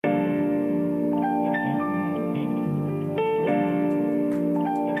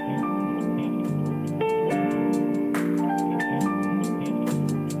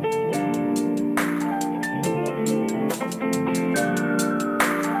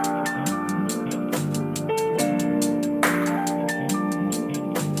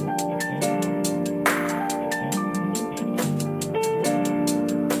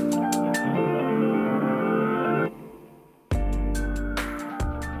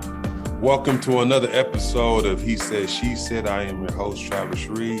Welcome to another episode of He Said, She Said. I am your host, Travis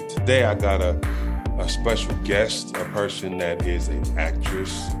Reed. Today I got a special guest, a person that is an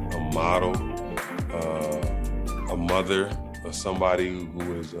actress, a model, a mother, somebody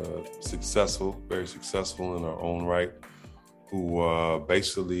who is successful, very successful in her own right, who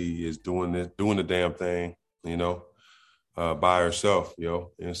basically is doing the damn thing, by herself,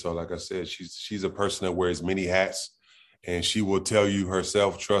 And so, like I said, she's a person that wears many hats, and she will tell you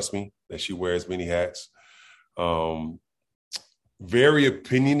herself, trust me, that she wears many hats. Very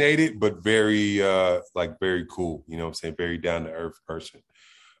opinionated, but very very cool, you know what I'm saying? Very down to earth person.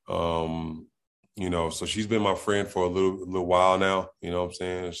 So she's been my friend for a little while now, you know what I'm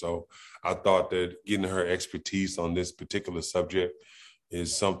saying? So I thought that getting her expertise on this particular subject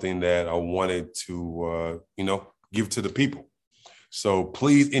is something that I wanted to, give to the people. So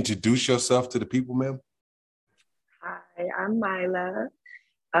please introduce yourself to the people, ma'am. Hi, I'm Myla,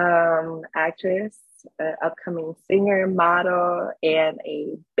 actress, upcoming singer, model, and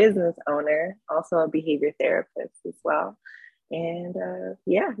a business owner, also a behavior therapist as well. And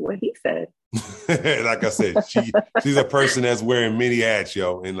what he said. Like I said, she's a person that's wearing many hats,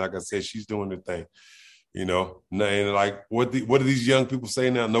 yo. And like I said, she's doing the thing, And like, what do these young people say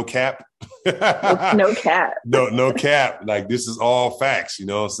now? No cap? No cap. No cap. Like, this is all facts, you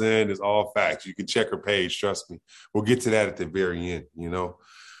know what I'm saying? It's all facts. You can check her page, trust me. We'll get to that at the very end,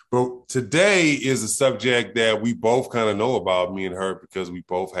 But today is a subject that we both kind of know about, me and her, because we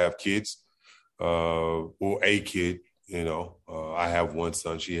both have kids, or a kid. I have one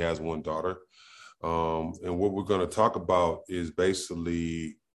son, she has one daughter. And what we're going to talk about is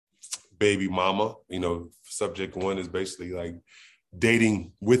basically baby mama. Subject one is basically like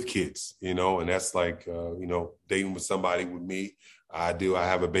dating with kids, and that's like, dating with somebody with me. I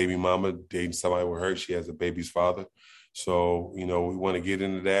have a baby mama, dating somebody with her. She has a baby's father. So, we want to get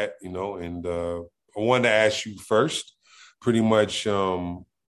into that, and I wanted to ask you first, pretty much,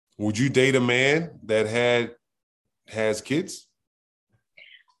 would you date a man that has kids?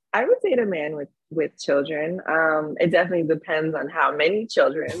 I would date a man with children. It definitely depends on how many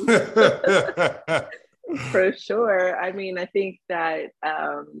children. For sure. I mean, I think that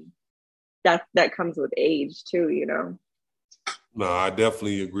that comes with age too, No, I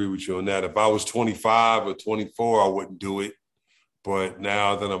definitely agree with you on that. If I was 25 or 24, I wouldn't do it. But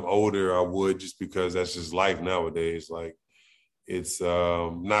now that I'm older, I would, just because that's just life nowadays. Like, it's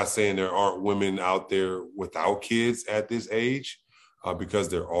not saying there aren't women out there without kids at this age, because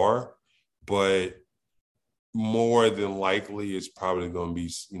there are, but more than likely it's probably going to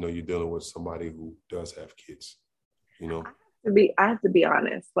be, you're dealing with somebody who does have kids, I have to be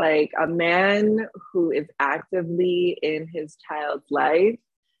honest, like a man who is actively in his child's life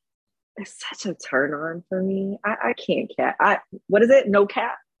is such a turn on for me. I can't cap. What is it? No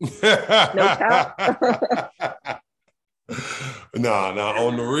cap. No cap. No,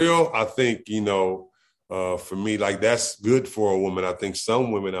 on the real, I think, for me, like, that's good for a woman. I think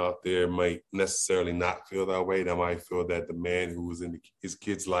some women out there might necessarily not feel that way. They might feel that the man who was in his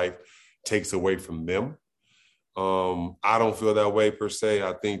kid's life takes away from them. I don't feel that way per se.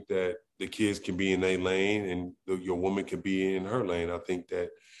 I think that the kids can be in their lane and your woman can be in her lane. I think that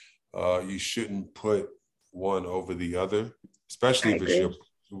you shouldn't put one over the other, especially if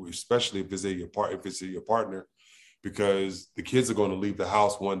it's your partner, because the kids are going to leave the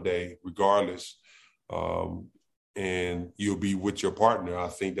house one day regardless. And you'll be with your partner. I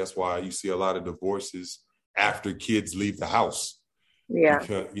think that's why you see a lot of divorces after kids leave the house. Yeah.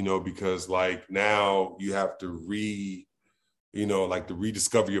 Because like now you have to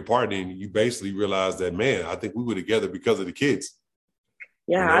rediscover your partner, and you basically realize that, man, I think we were together because of the kids.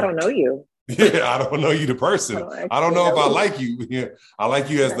 Yeah. I don't know you. Yeah, I don't know you, the person. I don't know if I like you. Yeah, I like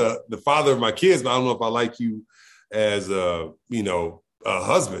you as the father of my kids, but I don't know if I like you as a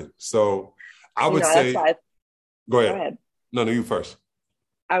husband. So I would say, go ahead. No, you first.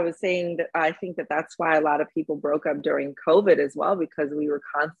 I was saying that I think that's why a lot of people broke up during COVID as well, because we were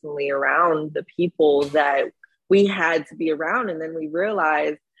constantly around the people that we had to be around. And then we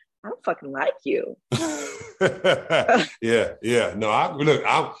realized, I don't fucking like you. Yeah. No,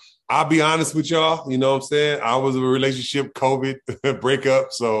 I'll be honest with y'all. You know what I'm saying? I was in a relationship, COVID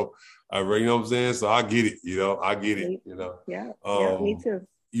breakup. So you know what I'm saying? So I get it, I get it, Yeah, me too.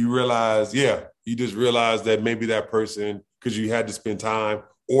 You realize, you just realize that maybe that person, because you had to spend time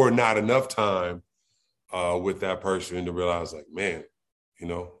or not enough time with that person to realize, like, man,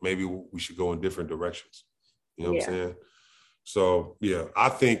 maybe we should go in different directions. You know what I'm saying? So, I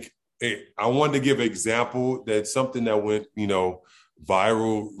think I wanted to give an example that's something that went,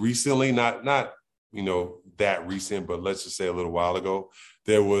 viral recently, not that recent, but let's just say a little while ago.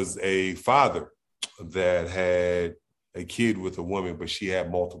 there was a father that had a kid with a woman, but she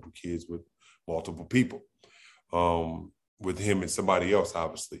had multiple kids with multiple people, with him and somebody else,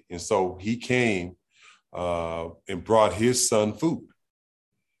 obviously. And so he came and brought his son food.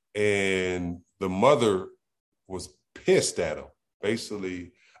 And the mother was pissed at him.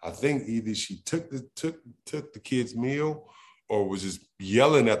 Basically, I think either she took the kid's meal or was just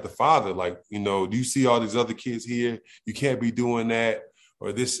yelling at the father, like, you know, do you see all these other kids here? You can't be doing that,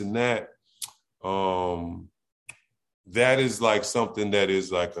 or this and that. That is like something that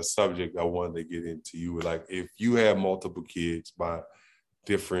is like a subject I wanted to get into. You were like, if you have multiple kids by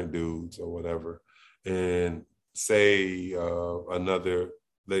different dudes or whatever, and say that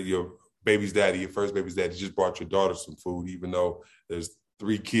your baby's daddy, your first baby's daddy, just brought your daughter some food, even though there's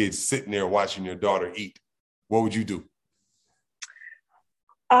 3 kids sitting there watching your daughter eat, what would you do?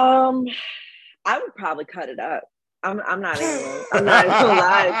 I would probably cut it up. I'm not even gonna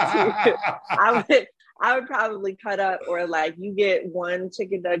lie to you. I would probably cut up, or like you get one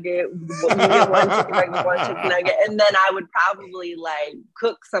chicken nugget, one chicken nugget, and then I would probably like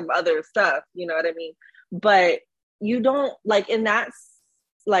cook some other stuff. You know what I mean? But you don't, like, in that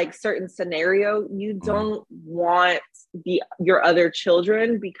like certain scenario, you don't want your other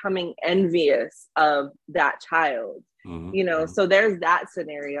children becoming envious of that child. You know, so there's that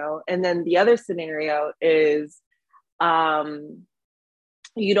scenario. And then the other scenario is you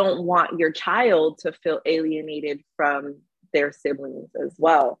don't want your child to feel alienated from their siblings as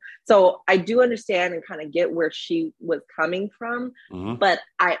well. So I do understand and kind of get where she was coming from, but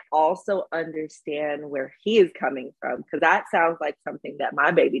I also understand where he is coming from, because that sounds like something that my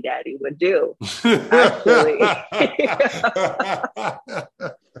baby daddy would do, actually.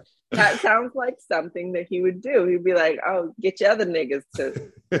 That sounds like something that he would do. He'd be like, oh, get your other niggas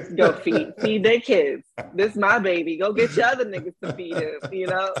to go feed their kids. This is my baby. Go get your other niggas to feed him, you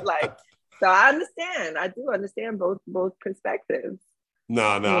know? Like, so I understand. I do understand both perspectives. No,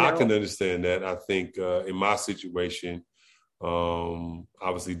 I can understand that. I think in my situation,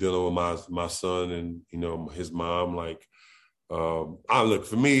 obviously dealing with my son and, you know, his mom, like, look,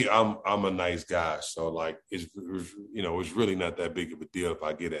 for me, I'm a nice guy. So like, it's really not that big of a deal if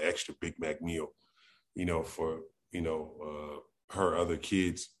I get an extra Big Mac meal, you know, for, you know, her other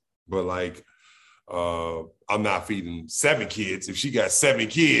kids. But like, I'm not feeding 7 kids. If she got 7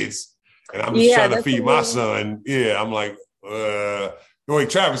 kids and I'm just trying to feed my son, I'm like, wait,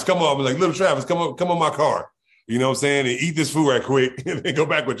 Travis, come on. I'm like, little Travis, come on my car. You know what I'm saying? And eat this food right quick and then go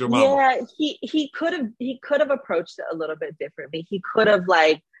back with your mama. Yeah, he could have approached it a little bit differently. He could have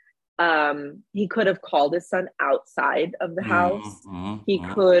called his son outside of the house. He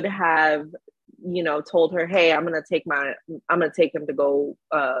could have, you know, told her, hey, I'm gonna take him to go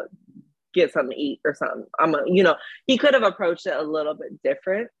get something to eat or something. He could have approached it a little bit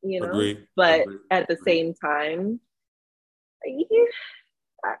different, you know. Agreed. At the same time, I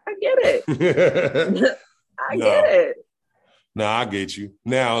get it. I get it. No, I get you.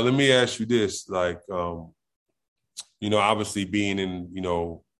 Now, let me ask you this. Like, you know, obviously being a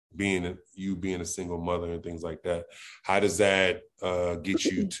single mother and things like that, how does that get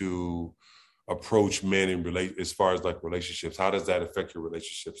you to approach men as far as like relationships? How does that affect your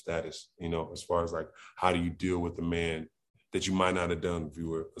relationship status? You know, as far as like, how do you deal with a man that you might not have done if you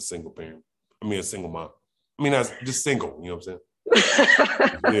were a single parent? I mean, a single mom. I mean, that's just single, you know what I'm saying?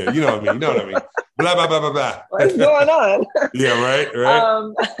 Yeah, you know what I mean? Blah, blah, blah, blah, blah. What's going on? Yeah, right.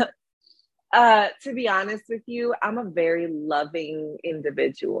 To be honest with you, I'm a very loving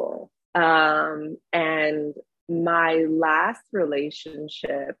individual. And my last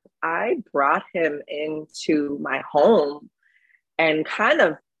relationship, I brought him into my home and kind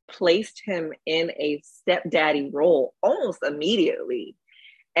of placed him in a stepdaddy role almost immediately.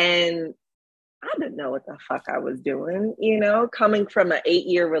 And I didn't know what the fuck I was doing, you know, coming from an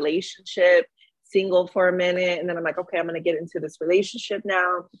 8-year relationship, single for a minute. And then I'm like, okay, I'm going to get into this relationship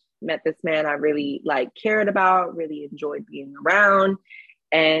now. Met this man I really cared about, really enjoyed being around.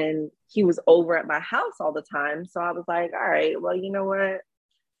 And he was over at my house all the time. So I was like, all right, well, you know what?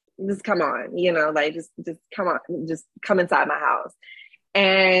 Just come on, you know, like just come on, just come inside my house.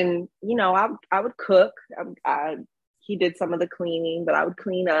 And, you know, I would cook. He did some of the cleaning, but I would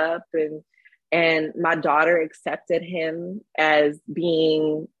clean up, and my daughter accepted him as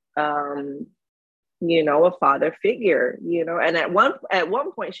being, you know, a father figure, you know, and at one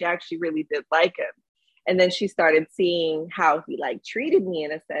point she actually really did like him. And then she started seeing how he like treated me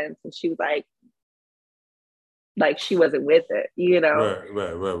in a sense. And she was like she wasn't with it, you know?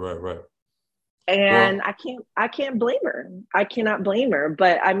 Right. And well, I can't blame her. I cannot blame her.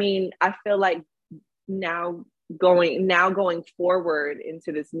 But I mean, I feel like now going forward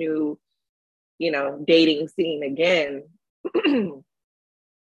into this new, dating scene again,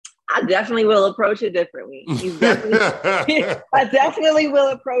 I definitely will approach it differently. I definitely will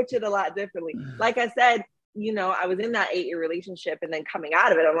approach it a lot differently. Like I said, I was in that 8-year relationship, and then coming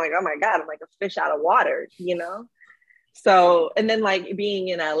out of it, I'm like, oh my God, I'm like a fish out of water, So, and then like being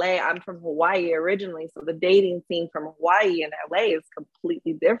in LA, I'm from Hawaii originally. So the dating scene from Hawaii and LA is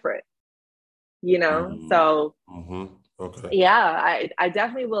completely different, Mm-hmm. So Mm-hmm. Okay. yeah, I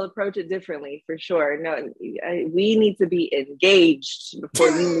definitely will approach it differently for sure. No, we need to be engaged before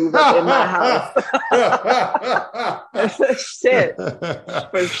you move up in my house. Shit,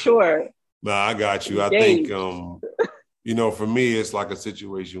 for sure. No, I got you. Engaged. I think, for me, it's like a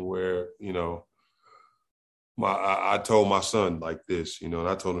situation where, I told my son like this, and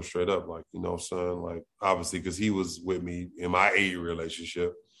I told him straight up, like, son, like, obviously, because he was with me in my 8-year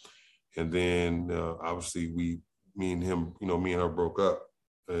relationship. And then obviously me and her broke up.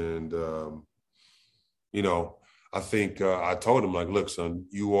 And, I think I told him, like, look, son,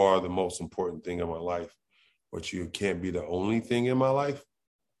 you are the most important thing in my life, but you can't be the only thing in my life,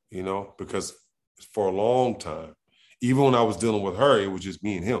 because for a long time, even when I was dealing with her, it was just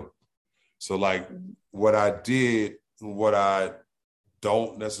me and him. So like what I did, what I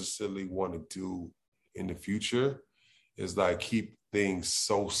don't necessarily want to do in the future is like keep things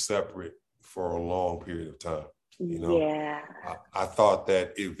so separate for a long period of time. Yeah. I thought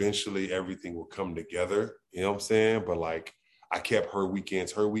that eventually everything would come together, you know what I'm saying? But like I kept her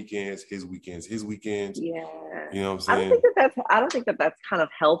weekends, his weekends. Yeah. You know what I'm saying? I don't think that that's kind of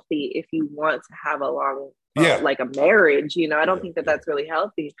healthy if you want to have a long, yeah, like a marriage, I don't think that that's really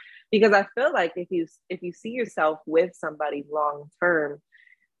healthy, because I feel like if you see yourself with somebody long term,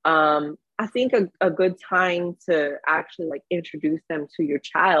 I think a good time to actually like introduce them to your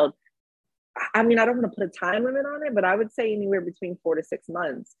child. I mean, I don't want to put a time limit on it, but I would say anywhere between 4 to 6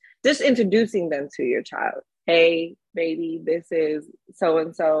 months, just introducing them to your child. Hey, baby, this is so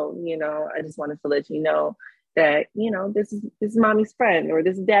and so. I just wanted to let you know that this is mommy's friend, or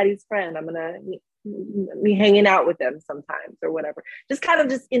this is daddy's friend. I'm gonna be hanging out with them sometimes or whatever. Just kind of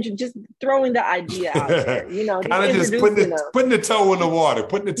just throwing the idea out there. Kind of just putting the toe in the water,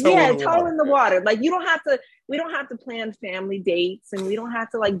 toe in the water. Like we don't have to plan family dates, and we don't have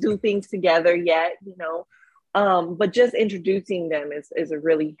to like do things together yet, but just introducing them is a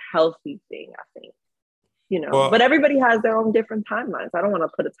really healthy thing, I think. But everybody has their own different timelines. I don't want to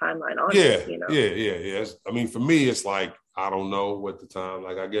put a timeline on it. Yeah. I mean, for me, it's like, I don't know what the time,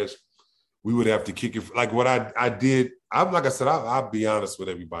 like, I guess we would have to kick it. Like what I did, like I said, I'll be honest with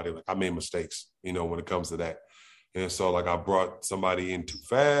everybody. Like I made mistakes, when it comes to that. And so like I brought somebody in too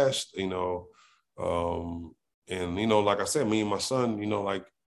fast, and, like I said, me and my son, like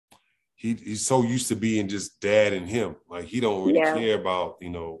he's so used to being just dad and him. Like he don't really care about,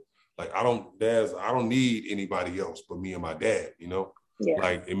 like I don't need anybody else but me and my dad,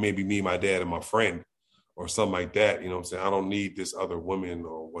 like it may be me, my dad, and my friend or something like that. You know what I'm saying? I don't need this other woman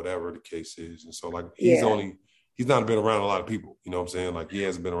or whatever the case is. And so like he's not been around a lot of people, you know what I'm saying? Like he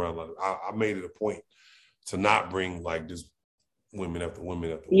hasn't been around a lot. I made it a point to not bring like just women after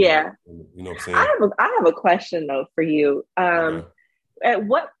women after women. You know what I'm saying? I have a question though for you. Okay. At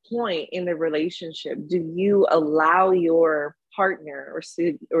what point in the relationship do you allow your partner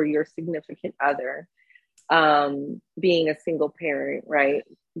or your significant other, being a single parent, right?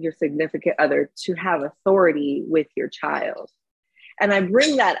 Your significant other to have authority with your child? And I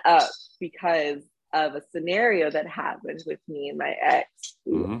bring that up because of a scenario that happened with me and my ex.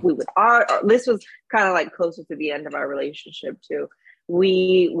 Mm-hmm. This was kind of like closer to the end of our relationship too.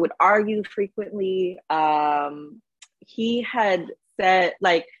 We would argue frequently. He had said,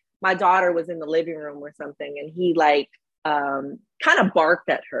 like, my daughter was in the living room or something, and he like kind of barked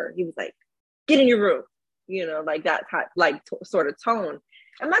at her. He was like, "Get in your room," like that type, like sort of tone.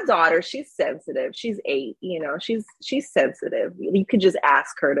 And my daughter, she's sensitive. She's 8, she's sensitive. You could just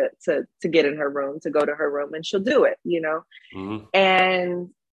ask her to get in her room, to go to her room, and she'll do it, Mm-hmm. And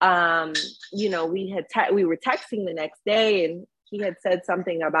we were texting the next day, and he had said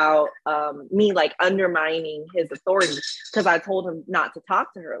something about me like undermining his authority because I told him not to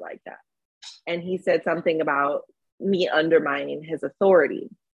talk to her like that. And he said something about me undermining his authority.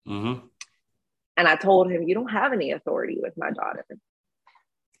 Mm-hmm. And I told him, you don't have any authority with my daughter.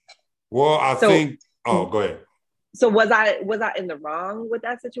 Well, I think, go ahead. So was I in the wrong with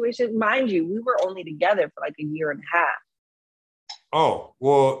that situation? Mind you, we were only together for like a year and a half. Oh,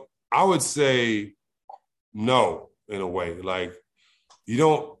 well, I would say no, in a way. Like, you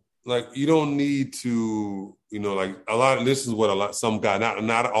don't need to, like a lot of, this is what some guys,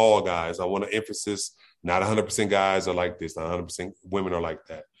 not all guys, I want to emphasis Not 100% guys are like this. Not 100% women are like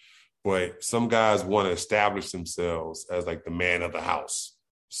that. But some guys want to establish themselves as like the man of the house.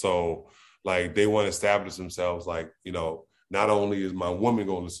 So like they want to establish themselves like, you know, not only is my woman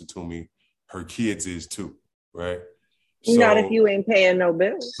going to listen to me, her kids is too, right? Not if So, you ain't paying no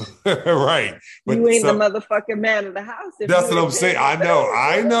bills. right. You But ain't the so motherfucking man of the house if that's you what I'm ain't saying. paying no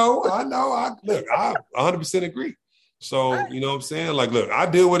I know, bills. I know, I know. Look, I 100% agree. So, you know what I'm saying? Like, look, I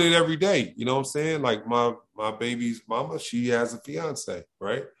deal with it every day. You know what I'm saying? Like my baby's mama, she has a fiance,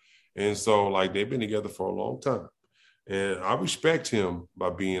 right? And so like they've been together for a long time. And I respect him by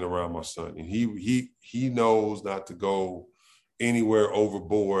being around my son. And he knows not to go anywhere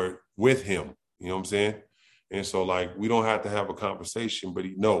overboard with him. You know what I'm saying? And so like we don't have to have a conversation, but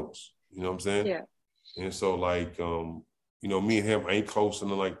he knows. You know what I'm saying? Yeah. And so like you know, me and him ain't close or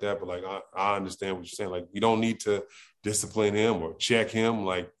nothing like that, but like I understand what you're saying. Like you don't need to discipline him or check him.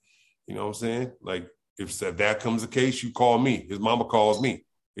 Like, you know what I'm saying? Like if that comes the case, you call me. His mama calls me.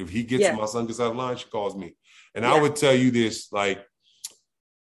 If he gets Yeah. my son gets out of line, she calls me. And Yeah. I would tell you this, like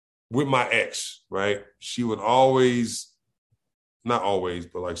with my ex, right? She would always, not always,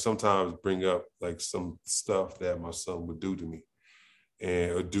 but like sometimes bring up like some stuff that my son would do to me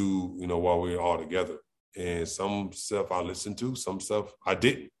and or do, you know, while we were all together. And some stuff I listened to, some stuff I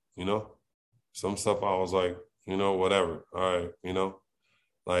didn't, you know. Some stuff I was like, you know, whatever. All right, you know,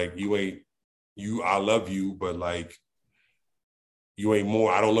 like I love you, but like you ain't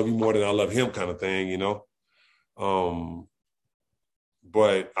more, I don't love you more than I love him kind of thing, you know.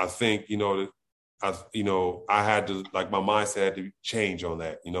 But I think, you know, I had to, like my mindset had to change on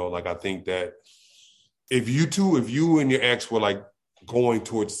that, you know, like I think that if you and your ex were like going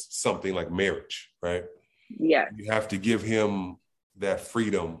towards something like marriage, right? Yeah. You have to give him that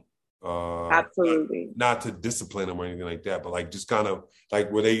freedom, Absolutely. not to discipline him or anything like that, but like just kind of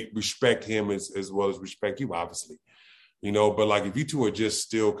like where they respect him as well as respect you, obviously, you know. But like if you two are just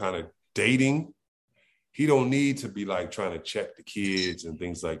still kind of dating, he don't need to be like trying to check the kids and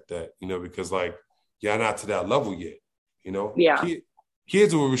things like that, you know, because like y'all not to that level yet, you know. Yeah.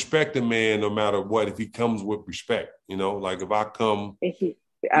 Kids will respect a man no matter what if he comes with respect, you know. Like if I come, If you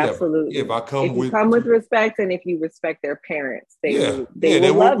yeah, absolutely. if I come If you with, come with respect and if you respect their parents, they yeah, will yeah,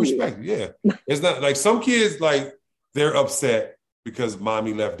 they will will love you. respect. Yeah, it's not like some kids like they're upset because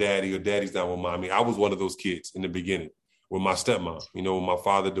mommy left daddy or daddy's not with mommy. I was one of those kids in the beginning with my stepmom. You know, when my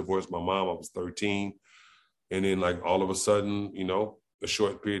father divorced my mom, I was 13. And then like all of a sudden, you know, a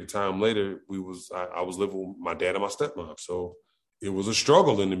short period of time later, I was living with my dad and my stepmom. So it was a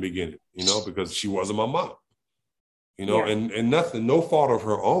struggle in the beginning, you know, because she wasn't my mom, you know, Yeah. and nothing, no fault of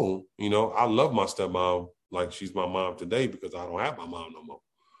her own. You know, I love my stepmom like she's my mom today because I don't have my mom no more.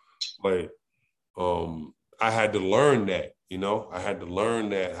 But I had to learn that, you know, I had to learn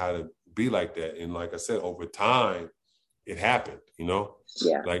that how to be like that. And like I said, over time, it happened, you know,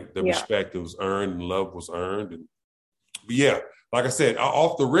 Yeah. like the Yeah. respect was earned and love was earned. And but yeah, like I said,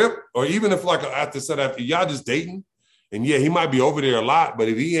 off the rip, or even if like after y'all just dating, and yeah, he might be over there a lot, but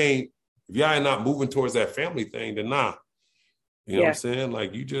if y'all ain't not moving towards that family thing, then nah. You know what I'm Yeah. saying?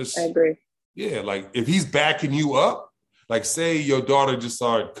 Like you I just, agree. yeah, like if he's backing you up, like say your daughter just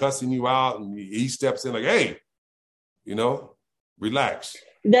started cussing you out and he steps in like, hey, you know, relax.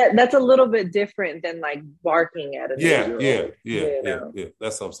 That's a little bit different than like barking at an Yeah, 8-year yeah, old, yeah, you yeah, know. yeah.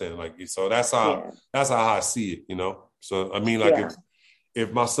 That's what I'm saying. Like, so Yeah. that's how I see it, you know. So I mean, like Yeah.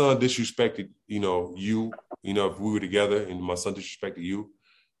 if my son disrespected, you know, you know, if we were together and my son disrespected you,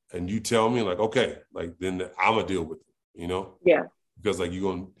 and you tell me like, okay, like then I'm gonna deal with it, you know, Yeah. because like he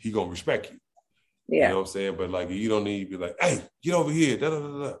gonna respect you, you know Yeah. what I'm saying? But like you don't need to be like, hey, get over here, da da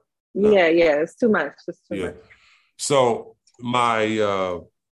da da. No, Yeah. Yeah. It's too much. It's too yeah. much. So my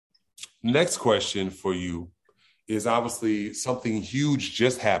next question for you is obviously something huge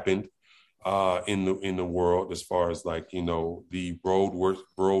just happened in the world as far as like you know the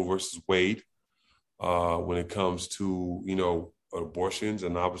Roe versus Wade when it comes to you know abortions,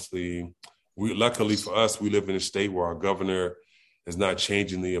 and obviously we luckily for us we live in a state where our governor is not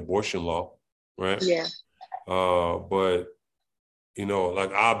changing the abortion law, right? Yeah. But you know,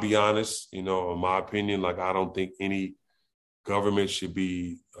 like I'll be honest, you know, in my opinion, like I don't think any government should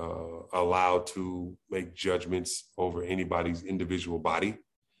be allowed to make judgments over anybody's individual body.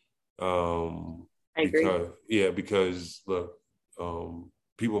 I agree. Because look,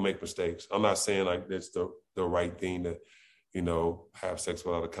 people make mistakes. I'm not saying like that's the right thing to, you know, have sex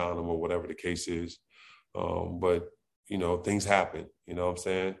without a condom or whatever the case is. But you know, things happen, you know what I'm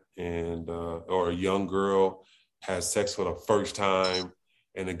saying? And or a young girl has sex for the first time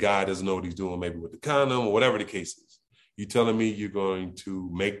and the guy doesn't know what he's doing, maybe with the condom or whatever the case is. You telling me you're going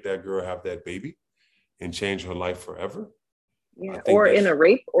to make that girl have that baby? and change her life forever. Yeah, or in a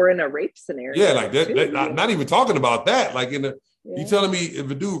rape scenario. Yeah, like that. Too, not even talking about that. Like you telling me if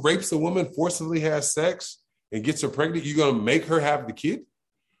a dude rapes a woman, forcibly has sex, and gets her pregnant, you're gonna make her have the kid?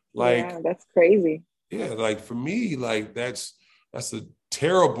 Like, yeah, that's crazy. Yeah, like for me, like that's a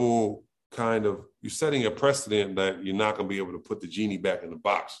terrible kind of, you're setting a precedent that you're not gonna be able to put the genie back in the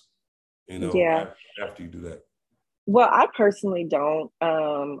box, Yeah. after you do that. Well, I personally don't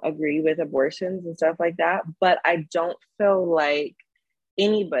agree with abortions and stuff like that, but I don't feel like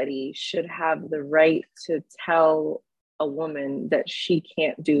anybody should have the right to tell a woman that she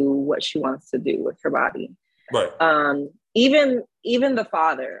can't do what she wants to do with her body. Right. Even the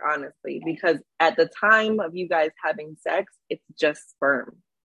father, honestly, because at the time of you guys having sex, it's just sperm.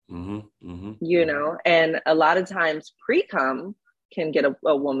 You know, and a lot of times pre-cum can get a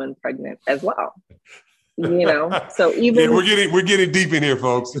woman pregnant as well. You know, so even we're getting deep in here,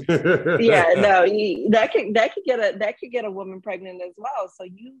 folks. Yeah, no, that could get a woman pregnant as well. So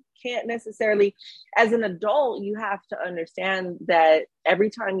you can't necessarily, as an adult, you have to understand that every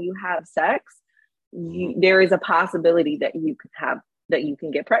time you have sex, there is a possibility that you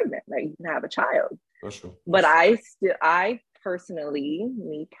can get pregnant, that you can have a child. That's true. But I personally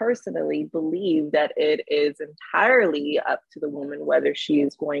believe that it is entirely up to the woman whether she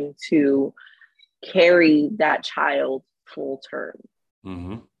is going to carry that child full term.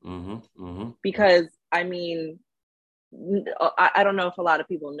 Because I mean, I don't know if a lot of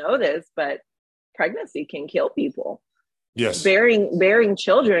people know this, but pregnancy can kill people. Yes. Bearing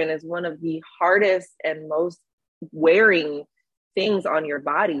children is one of the hardest and most wearing things on your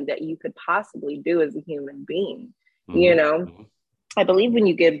body that you could possibly do as a human being. You know, I believe when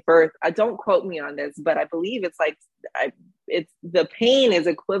you give birth, don't quote me on this, but I believe it's like, it's the pain is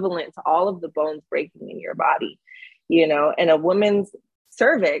equivalent to all of the bones breaking in your body, you know, and a woman's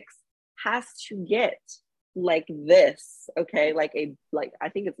cervix has to get like this, okay, like I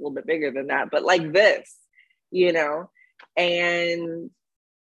think it's a little bit bigger than that, but like this, you know, and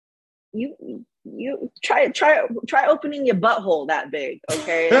you try opening your butthole that big,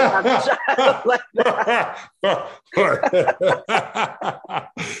 okay? Like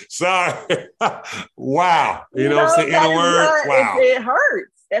Sorry. Wow. You know what I'm saying? In a word, wow.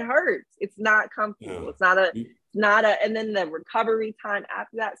 It hurts. It's not comfortable. Yeah. It's not a, and then the recovery time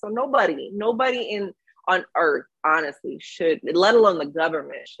after that. So nobody on earth, honestly, should, let alone the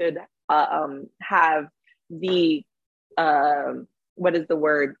government, should have the what is the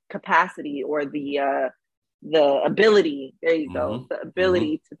word, capacity or the ability, there you go, the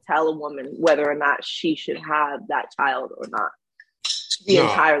ability to tell a woman whether or not she should have that child or not. Be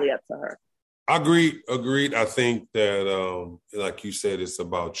entirely up to her. Agreed. I think that like you said, it's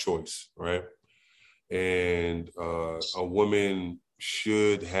about choice, right? And a woman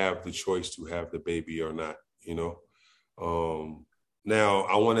should have the choice to have the baby or not, you know. Now,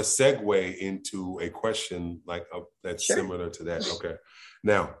 I want to segue into a question like that's similar to that. Okay.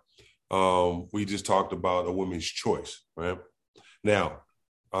 Now, we just talked about a woman's choice, right? Now,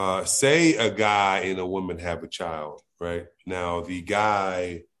 say a guy and a woman have a child, right? Now, the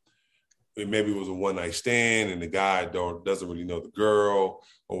guy, maybe it was a one-night stand and the guy doesn't really know the girl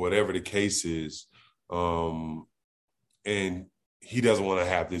or whatever the case is, and he doesn't want to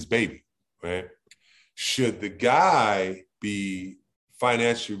have this baby, right? Should the guy be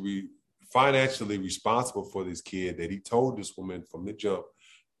financially responsible for this kid, that he told this woman from the jump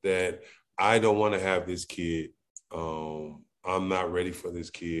that I don't want to have this kid, I'm not ready for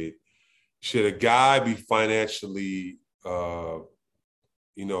this kid? Should a guy be financially,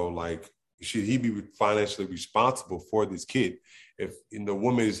 should he be financially responsible for this kid if the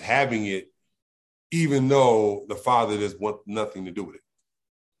woman is having it, even though the father does want nothing to do with it?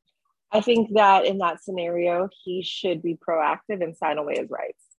 I think that in that scenario, he should be proactive and sign away his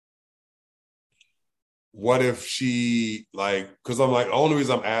rights. What if she, because I'm like, the only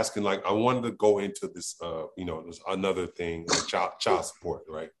reason I'm asking, I wanted to go into this, there's another thing, like child support,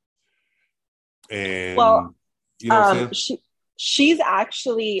 right? And, well, you know what I'm saying? She's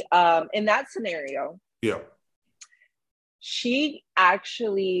actually, in that scenario, yeah, she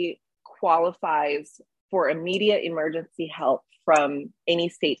actually qualifies for immediate emergency help from any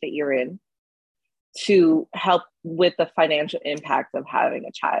state that you're in to help with the financial impact of having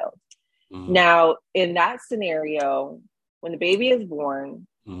a child. Now, in that scenario, when the baby is born,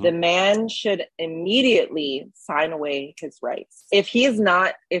 the man should immediately sign away his rights. If he is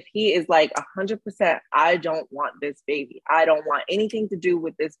like 100%, I don't want this baby. I don't want anything to do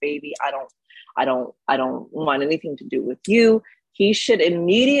with this baby. I don't want anything to do with you. He should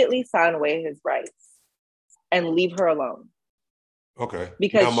immediately sign away his rights and leave her alone. Okay.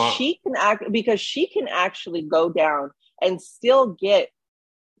 because she can actually go down and still get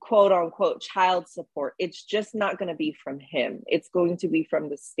quote unquote child support. It's just not going to be from him. It's going to be from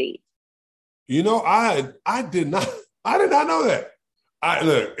the state. You know, I did not know that. I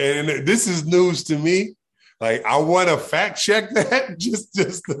look, and this is news to me. Like, I want to fact check that, just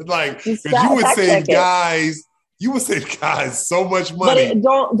like, Just because fact check it. you would save guys so much But money.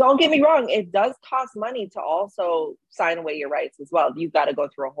 don't get me wrong. It does cost money to also sign away your rights as well. You've got to go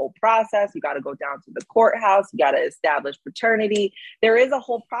through a whole process. You got to go down to the courthouse. You got to establish paternity. There is a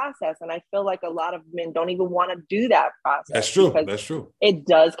whole process. And I feel like a lot of men don't even want to do that process. That's true. That's true. It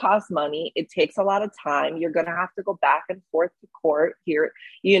does cost money. It takes a lot of time. You're going to have to go back and forth to court here,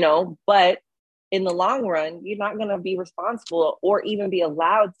 but in the long run, you're not going to be responsible or even be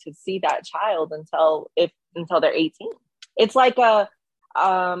allowed to see that child until they're 18. It's like it's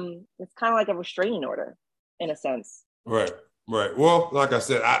kind of like a restraining order in a sense. Right. Well, like I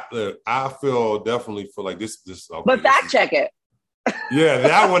said, I definitely feel like this. Okay, but fact check it. Yeah,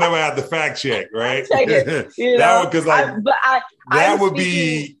 that one I would have to fact check, right? Check it. That would, because that would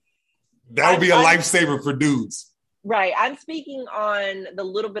be a lifesaver for dudes. Right. I'm speaking on the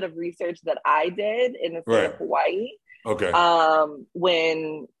little bit of research that I did in the state of Hawaii. Okay.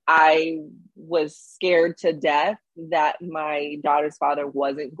 When I was scared to death that my daughter's father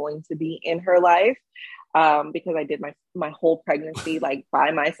wasn't going to be in her life, because I did my whole pregnancy like by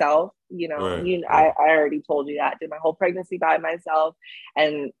myself. I already told you that. I did my whole pregnancy by myself,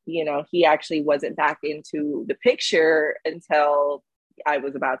 and he actually wasn't back into the picture until I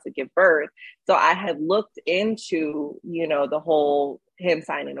was about to give birth. So I had looked into, the whole him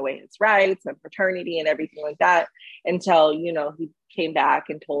signing away his rights and paternity and everything like that until, he came back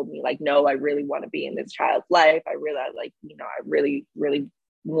and told me like, no, I really want to be in this child's life. I really, really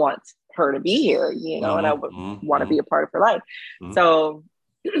want her to be here, and I would want to be a part of her life. Mm-hmm. So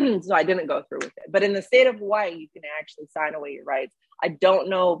I didn't go through with it. But in the state of Hawaii, you can actually sign away your rights. I don't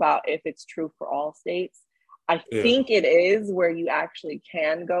know about if it's true for all states. I think it is where you actually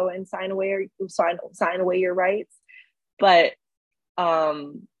can go and sign away your rights, but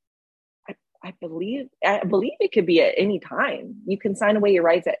I believe it could be at any time. You can sign away your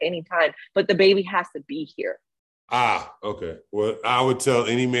rights at any time, but the baby has to be here. Okay. Well, I would tell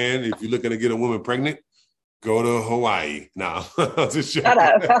any man, if you're looking to get a woman pregnant, go to Hawaii. Nah, just shut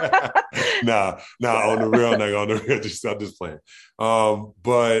up. nah, on the real, I'm just playing.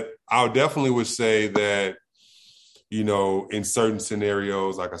 But I definitely would say that, in certain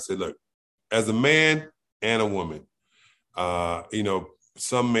scenarios, like I said, look, as a man and a woman,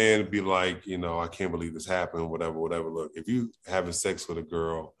 some men be like, I can't believe this happened, whatever. Look, if you having sex with a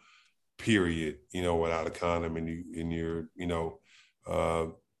girl, period, without a condom, and you're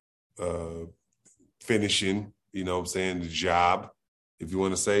finishing, what I'm saying, the job, if you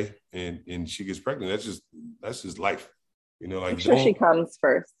want to say, and she gets pregnant, that's just life. Like, I'm sure she comes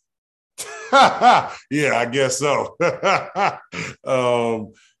first. Yeah, I guess so. But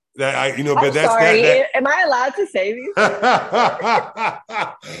that's sorry. that. Am I allowed to say these?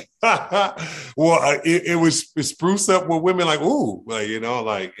 Well, it was spruce up with women like, ooh,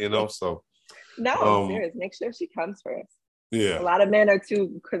 so. No, I'm serious. Make sure she comes first. Yeah. A lot of men are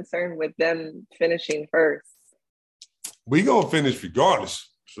too concerned with them finishing first. We gonna finish regardless.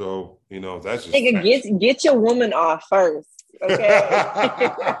 So, that's just nigga, get your woman off first. Okay.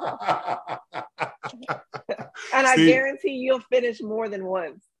 And I guarantee you'll finish more than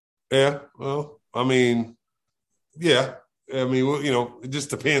once. Yeah. Well, I mean, yeah. It just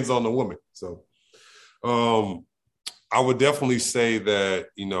depends on the woman. So, I would definitely say that,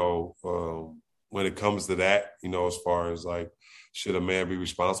 when it comes to that, as far as like, should a man be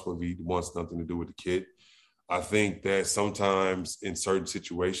responsible if he wants nothing to do with the kid? I think that sometimes in certain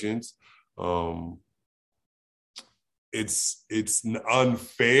situations, it's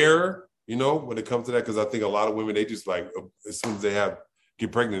unfair, when it comes to that, because I think a lot of women, they just like, as soon as they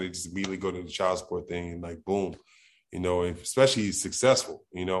get pregnant, they just immediately go to the child support thing and like, boom, especially successful,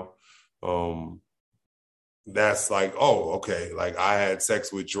 that's like, oh, okay, like I had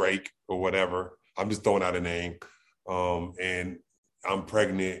sex with Drake or whatever. I'm just throwing out a name, and I'm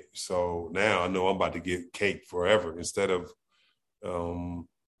pregnant, so now I know I'm about to get cake forever instead of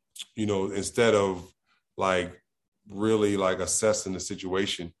like really like assessing the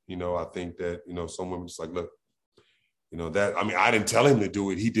situation. I think that, some women just like, look, I didn't tell him to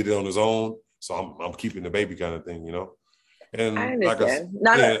do it. He did it on his own. So I'm keeping the baby kind of thing, And I understand.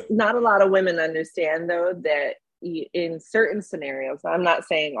 Not a lot of women understand though, that in certain scenarios, I'm not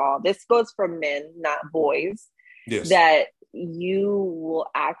saying all, this goes for men, not boys, yes, that you will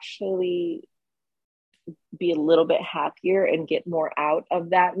actually be a little bit happier and get more out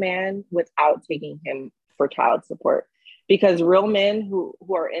of that man without taking him for child support. Because real men who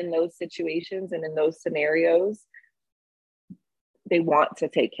are in those situations and in those scenarios, they want to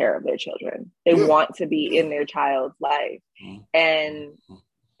take care of their children. They want to be in their child's life. And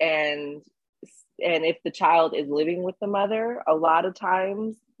and if the child is living with the mother, a lot of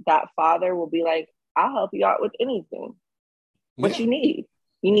times that father will be like, I'll help you out with anything. What you need.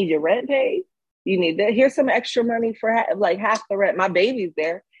 You need your rent paid. You need that. Here's some extra money for like half the rent. My baby's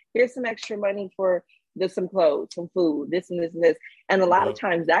there. Here's some extra money for some clothes, some food, this and this and this. And a lot of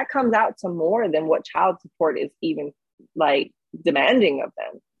times that comes out to more than what child support is even like demanding of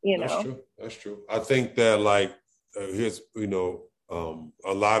them, you know? That's true. I think that like, here's, you know,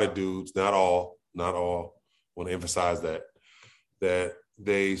 a lot of dudes, not all, want to emphasize that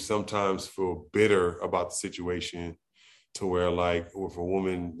they sometimes feel bitter about the situation, to where like, if a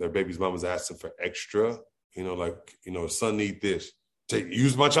woman, their baby's mom is asking for extra, you know, like, you know, son need this,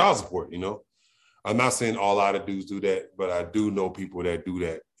 use my child support, you know? I'm not saying all out of dudes do that, but I do know people that do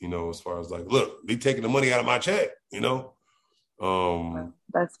that, you know, as far as like, look, they taking the money out of my check, you know?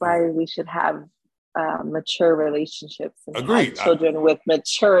 That's why we should have mature relationships and agreed. have children with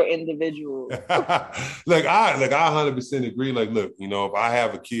mature individuals. Like I 100% agree. Like, look, you know, if I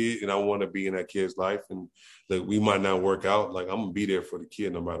have a kid and I want to be in that kid's life, and like we might not work out, like I'm gonna be there for the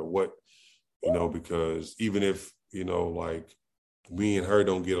kid no matter what, you know, because even if, you know, like me and her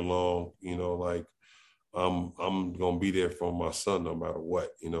don't get along, you know, like I'm gonna be there for my son no matter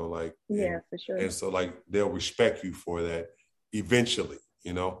what, you know, like for sure. And so like they'll respect you for that eventually,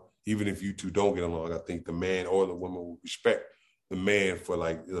 you know. Even if you two don't get along, I think the man or the woman will respect the man for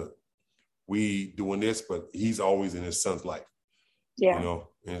like, look, we doing this, but he's always in his son's life, you know,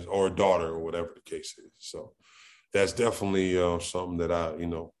 or daughter or whatever the case is. So that's definitely something that I, you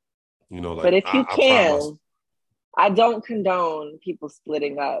know, like. But if you I don't condone people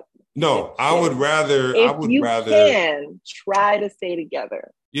splitting up. No, I would rather. If you can, try to stay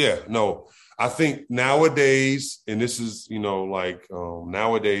together. Yeah, no, I think nowadays, and this is, you know, like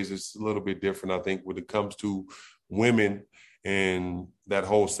nowadays it's a little bit different. I think when it comes to women and that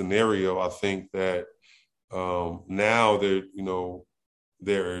whole scenario, I think that now they're, you know,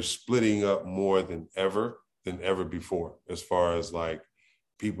 they're splitting up more than ever before, as far as like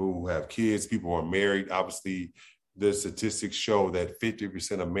people who have kids, people who are married. Obviously, the statistics show that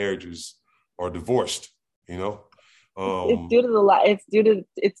 50% of marriages are divorced, you know. It's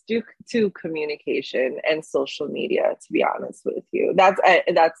due to communication and social media, to be honest with you.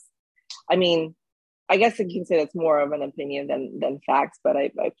 I mean, I guess I can say that's more of an opinion than facts, but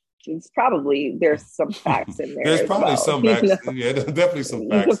it's probably, there's some facts in there. There's probably some facts. You know? Yeah, there's definitely some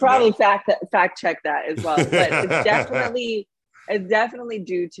facts. You could probably fact check that as well, but it's definitely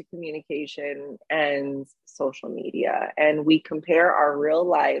due to communication and social media, and we compare our real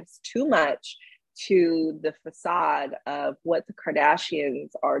lives too much to the facade of what the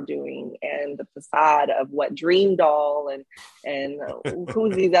Kardashians are doing and the facade of what Dream Doll and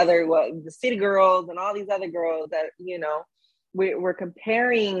who's these other, the City Girls and all these other girls that, you know, we're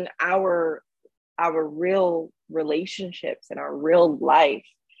comparing our real relationships and our real life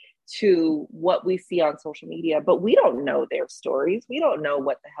to what we see on social media, but we don't know their stories. We don't know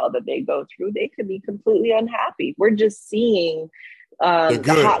what the hell that they go through. They could be completely unhappy. We're just seeing the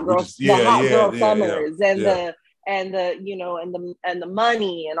hot girl summers and the you know, and the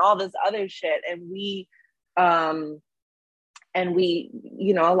money and all this other shit, and we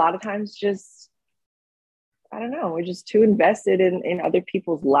you know, a lot of times just, I don't know, we're just too invested in other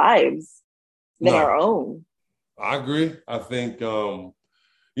people's lives than our own. I agree. I think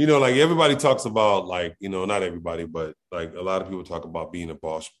you know, like everybody talks about, like, you know, not everybody, but like a lot of people talk about being a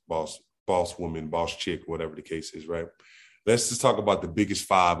boss woman, boss chick, whatever the case is, right? Let's just talk about the biggest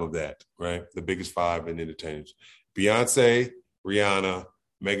five of that, right? The biggest five in entertainers: Beyonce, Rihanna,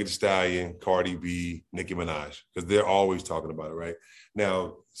 Megan Thee Stallion, Cardi B, Nicki Minaj, because they're always talking about it, right?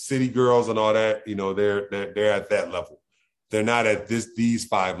 Now, city girls and all that, you know, they're at that level. They're not at these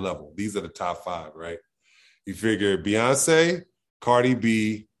five level. These are the top five, right? You figure Beyonce, Cardi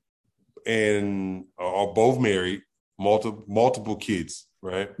B, and are both married, multiple kids,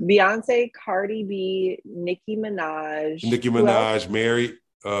 right? Beyonce, Cardi B, Nicki Minaj, married.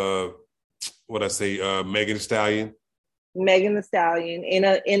 Megan Thee Stallion. Megan Thee Stallion in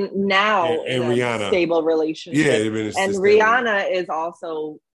a Rihanna. Stable relationship. Yeah, and Rihanna is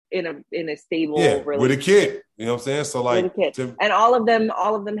also in a stable relationship with a kid. You know what I'm saying? So like, with a kid. And all of them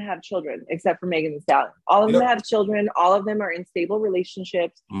have children except for Megan Thee Stallion. All of them have children. All of them are in stable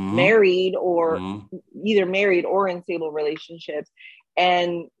relationships, married or either married or in stable relationships.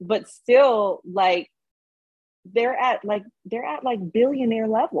 But still, like, they're at billionaire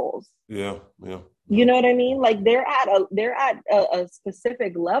levels. Yeah, yeah. You know what I mean? Like they're at a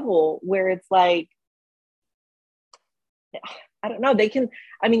specific level where it's like, I don't know. They can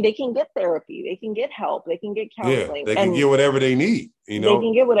get therapy, they can get help, they can get Yeah, counseling, they can and get whatever they need, they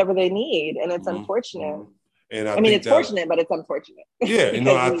can get whatever they need. And it's unfortunate. And I I mean, think it's that, fortunate, but it's unfortunate yeah,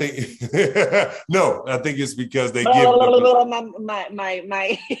 because I we think, no, I think it's because they give the, my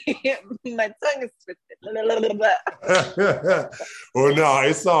tongue is twisted. well, no,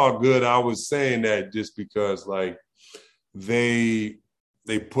 it's all good. I was saying that just because like they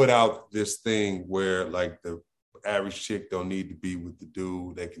put out this thing where like the average chick don't need to be with the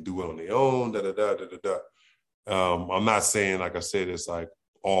dude. They can do it on their own, da da da da da da. I'm not saying, like I said, it's like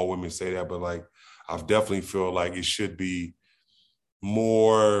all women say that, but like I definitely feel like it should be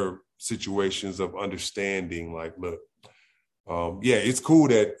more situations of understanding. Like, look, yeah, it's cool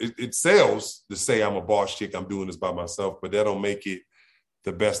that it sells to say I'm a boss chick, I'm doing this by myself, but that don't make it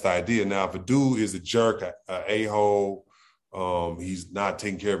the best idea. Now, if a dude is a jerk, a-hole, he's not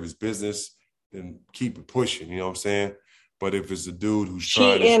taking care of his business, then keep it pushing, you know what I'm saying? But if it's a dude who's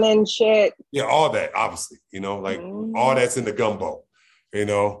cheating and shit. Yeah, all that, obviously, like all that's in the gumbo, you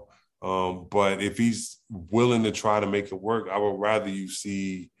know? But if he's willing to try to make it work, I would rather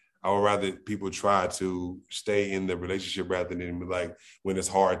people try to stay in the relationship rather than like when it's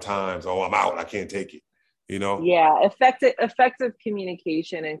hard times, oh, I'm out, I can't take it, you know? Yeah, effective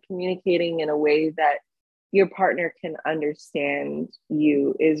communication and communicating in a way that your partner can understand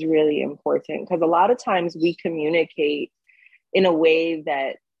you is really important, because a lot of times we communicate in a way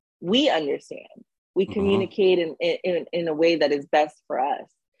that we understand. We communicate in a way that is best for us.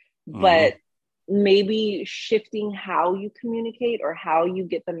 But maybe shifting how you communicate or how you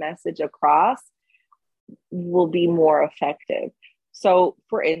get the message across will be more effective. So,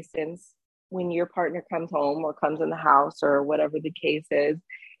 for instance, when your partner comes home or comes in the house or whatever the case is,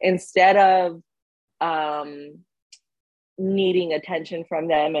 instead of needing attention from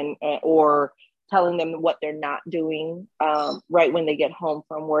them or telling them what they're not doing right when they get home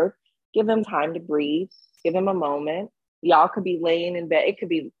from work, give them time to breathe, give them a moment. Y'all could be laying in bed. It could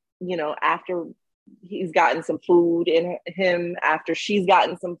be, after he's gotten some food in him, after she's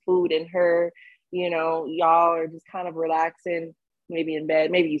gotten some food in her, y'all are just kind of relaxing, maybe in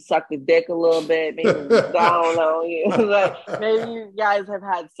bed. Maybe you suck the dick a little bit. Maybe, I don't know. But maybe you guys have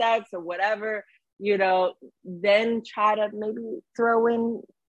had sex or whatever, then try to maybe throw in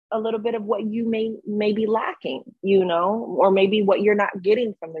a little bit of what you may be lacking, or maybe what you're not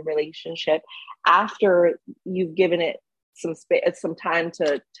getting from the relationship after you've given it some time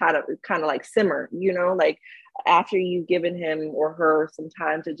to try to kind of like simmer, like after you've given him or her some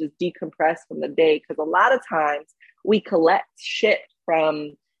time to just decompress from the day. Because a lot of times we collect shit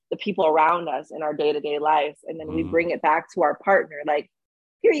from the people around us in our day-to-day lives, and then we bring it back to our partner, like,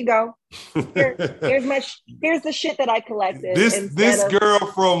 here you go. Here's the shit that I collected. This girl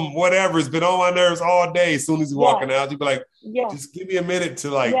from whatever has been on my nerves all day. As soon as he's walking out, you'd be like, just give me a minute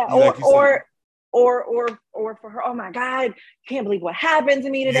to like, or for her, oh my God, can't believe what happened to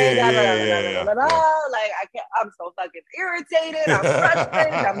me today. Like I can't, I'm so fucking irritated. I'm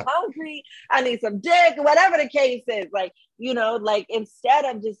frustrated. I'm hungry. I need some dick, whatever the case is. Like, like instead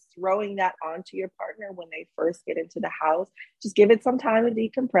of just throwing that onto your partner when they first get into the house, just give it some time to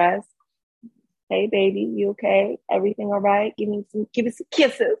decompress. Hey baby, you okay? Everything all right? Give it some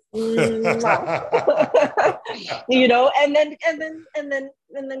kisses. And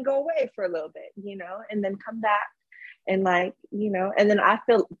then go away for a little bit, and then come back. And like, and then I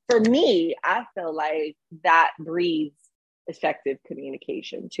feel like that breeds effective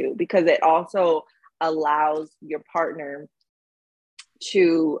communication too, because it also allows your partner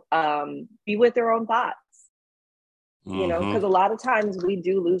to be with their own thoughts. Because a lot of times we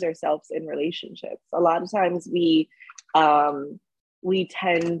do lose ourselves in relationships. A lot of times we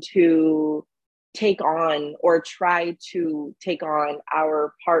tend to take on or try to take on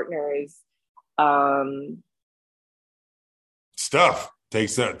our partner's stuff.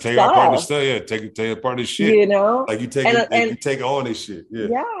 Take our partner's stuff. Yeah, take a partner's shit. Like you take on this shit.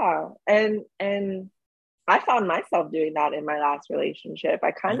 Yeah. And I found myself doing that in my last relationship.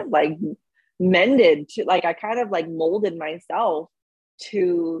 I kind of like mended to, like, I kind of like molded myself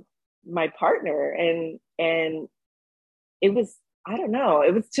to my partner, and it was, I don't know,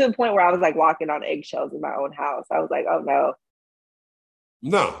 it was to the point where I was like walking on eggshells in my own house. I was like, oh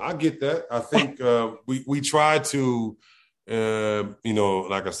no, I get that. I think we try to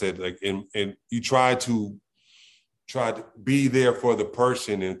like I said, like and you try to be there for the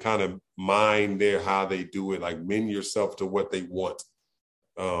person and kind of mind how they do it, like mend yourself to what they want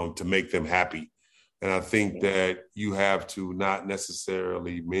to make them happy. And I think that you have to not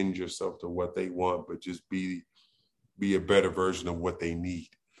necessarily mend yourself to what they want, but just be a better version of what they need.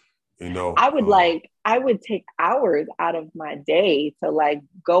 You know, I would take hours out of my day to like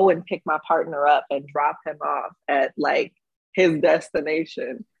go and pick my partner up and drop him off at like his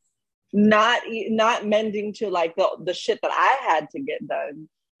destination. Not mending to like the shit that I had to get done,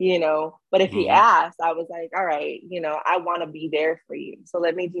 you know. But if he asked, I was like, all right, you know, I want to be there for you. So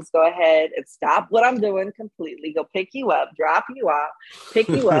let me just go ahead and stop what I'm doing completely, go pick you up, drop you off, pick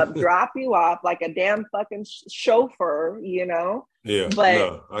you up, drop you off like a damn fucking chauffeur, you know. Yeah, But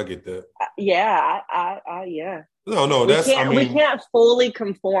no, I get that. Yeah, yeah. No, We can't fully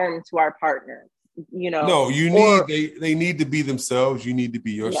conform to our partner, you know. No, you need they need to be themselves. You need to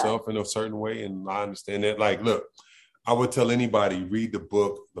be Yeah. yourself in a certain way, and I understand that. Like, look, I would tell anybody, read the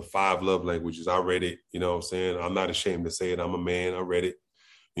book, The 5 Love Languages. I read it, you know what I'm saying? I'm not ashamed to say it. I'm a man. I read it.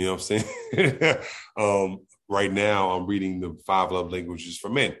 You know what I'm saying? Right now, I'm reading The 5 Love Languages for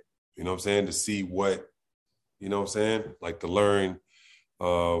Men. You know what I'm saying? To see what, you know what I'm saying? Like to learn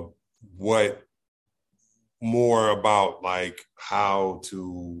what more about like how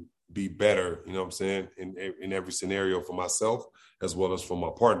to be better, you know what I'm saying, in every scenario for myself as well as for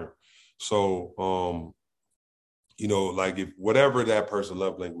my partner. So, you know, like if whatever that person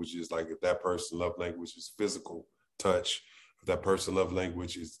love language is, like if that person love language is physical touch, if that person love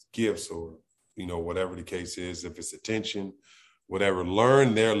language is gifts, or, you know, whatever the case is, if it's attention, whatever,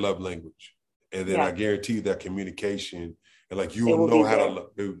 learn their love language. And then I guarantee you that communication, and like you will know how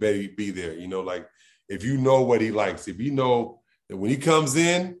to be there, you know, like if you know what he likes, if you know that when he comes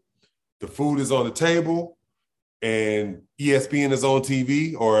in, the food is on the table and ESPN is on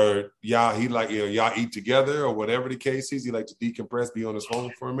TV, or y'all eat together, or whatever the case is, he like to decompress, be on his phone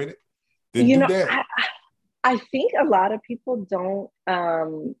for a minute, then you do know, that. I think a lot of people don't,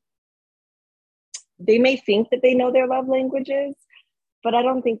 they may think that they know their love languages, but I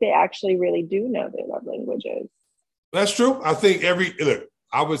don't think they actually really do know their love languages. That's true. I think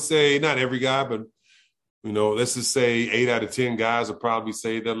I would say not every guy, but, you know, let's just say 8 out of 10 guys will probably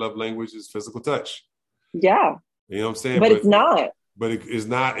say their love language is physical touch. Yeah. You know what I'm saying? But it's not. But it's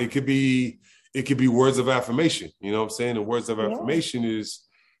not. It could be words of affirmation. You know what I'm saying? And words of affirmation is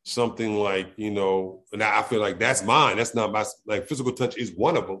something like, you know, and I feel like that's mine. That's not my, like, physical touch is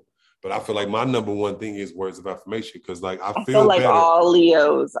one of them. But I feel like my number one thing is words of affirmation, because like I feel like better. All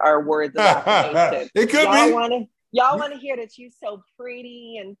Leos are words of affirmation. It could Y'all want to hear that you're so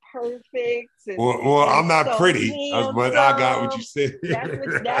pretty and perfect. And, well, and I'm not so pretty, but I got what you said.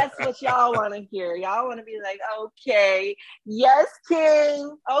 That's what y'all want to hear. Y'all want to be like, okay, yes,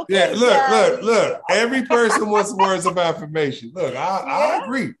 King. Okay, yeah, look. Every person wants words of affirmation. Look, I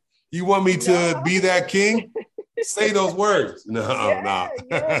agree. You want me to be that king? Say those words. No. You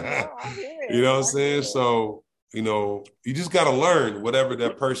know what I'm saying? So, you know, you just got to learn whatever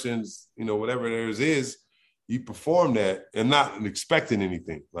that person's, you know, whatever theirs is. You perform that and not expecting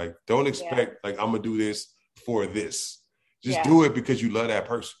anything. Like, don't expect, like, I'm going to do this for this. Just do it because you love that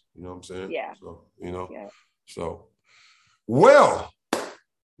person. You know what I'm saying? Yeah. So, you know, so, well,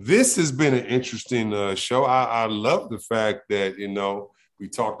 this has been an interesting show. I love the fact that, you know, we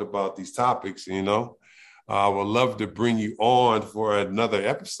talked about these topics, you know. I would love to bring you on for another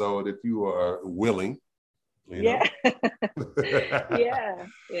episode if you are willing. You know? Yeah.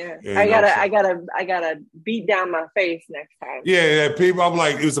 I gotta beat down my face next time. Yeah. People, I'm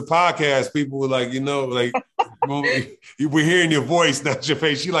like, it was a podcast. People were like, you know, like we're hearing your voice, not your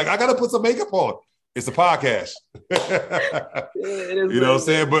face. You're like, I gotta put some makeup on. It's a podcast. You know what I'm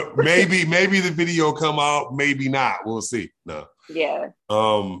saying? But maybe the video come out, maybe not. We'll see. No. Yeah.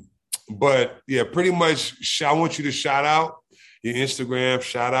 But yeah, pretty much I want you to shout out your Instagram,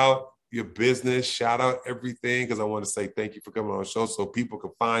 shout out your business, shout out everything, because I want to say thank you for coming on the show so people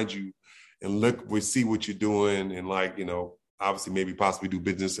can find you and see what you're doing, and, like, you know, obviously maybe possibly do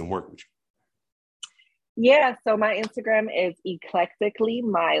business and work with you. Yeah, so my Instagram is eclectically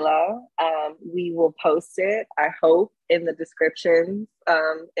Myla. We will post it, I hope, in the description,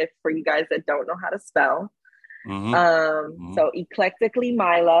 if for you guys that don't know how to spell. So eclectically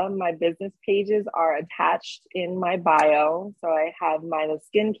Myla. My business pages are attached in my bio. So I have Myla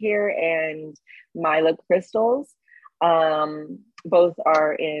Skincare and Myla Crystals. Both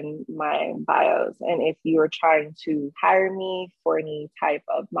are in my bios. And if you are trying to hire me for any type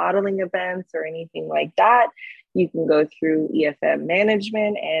of modeling events or anything like that, you can go through EFM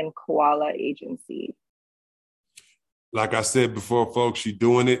Management and Koala Agency. Like I said before, folks, she's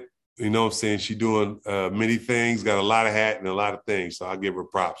doing it. You know what I'm saying? She's doing many things, got a lot of hat and a lot of things. So I give her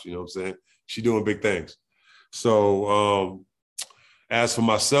props, you know what I'm saying? She's doing big things. So, As for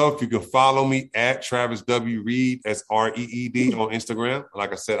myself, you can follow me at Travis W. Reed, that's REED on Instagram.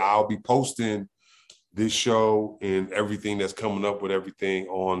 Like I said, I'll be posting this show and everything that's coming up with everything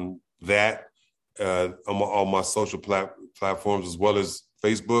on that, on my social platforms, as well as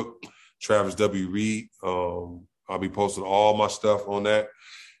Facebook, Travis W. Reed. I'll be posting all my stuff on that.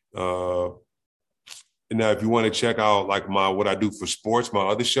 And now, if you want to check out like what I do for sports, my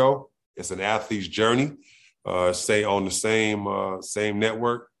other show, it's an athlete's journey. Stay on the same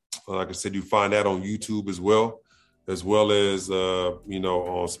network. Like I said, you find that on YouTube as well as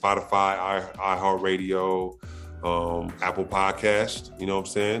on Spotify, iHeartRadio, Apple Podcast. You know what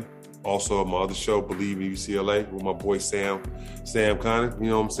I'm saying? Also, my other show, BLEAV in UCLA, with my boy Sam Connor.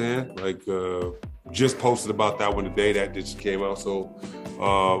 You know what I'm saying? Like, just posted about that one today. That just came out. So,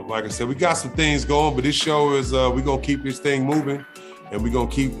 like I said, we got some things going, but this show is we're gonna keep this thing moving, and we're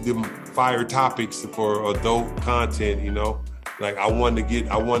gonna keep them fire topics for adult content. You know, like I wanted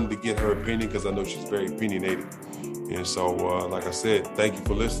to get her opinion because I know she's very opinionated. And so, like I said, thank you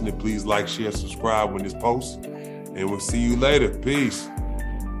for listening. Please like, share, subscribe when this posts, and we'll see you later. Peace.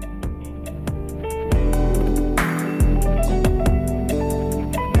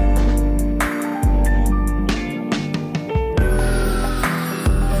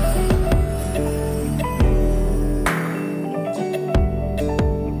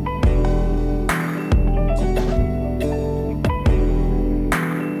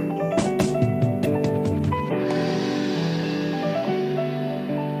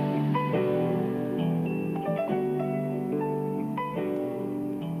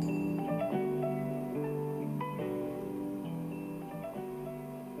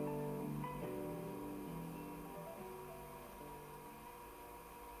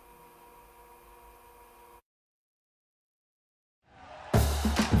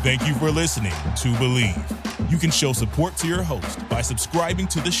 Thank you for listening to BLEAV. You can show support to your host by subscribing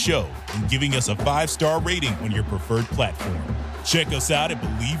to the show and giving us a 5-star rating on your preferred platform. Check us out at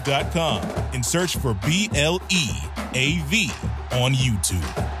BLEAV.com and search for BLEAV on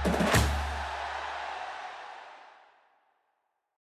YouTube.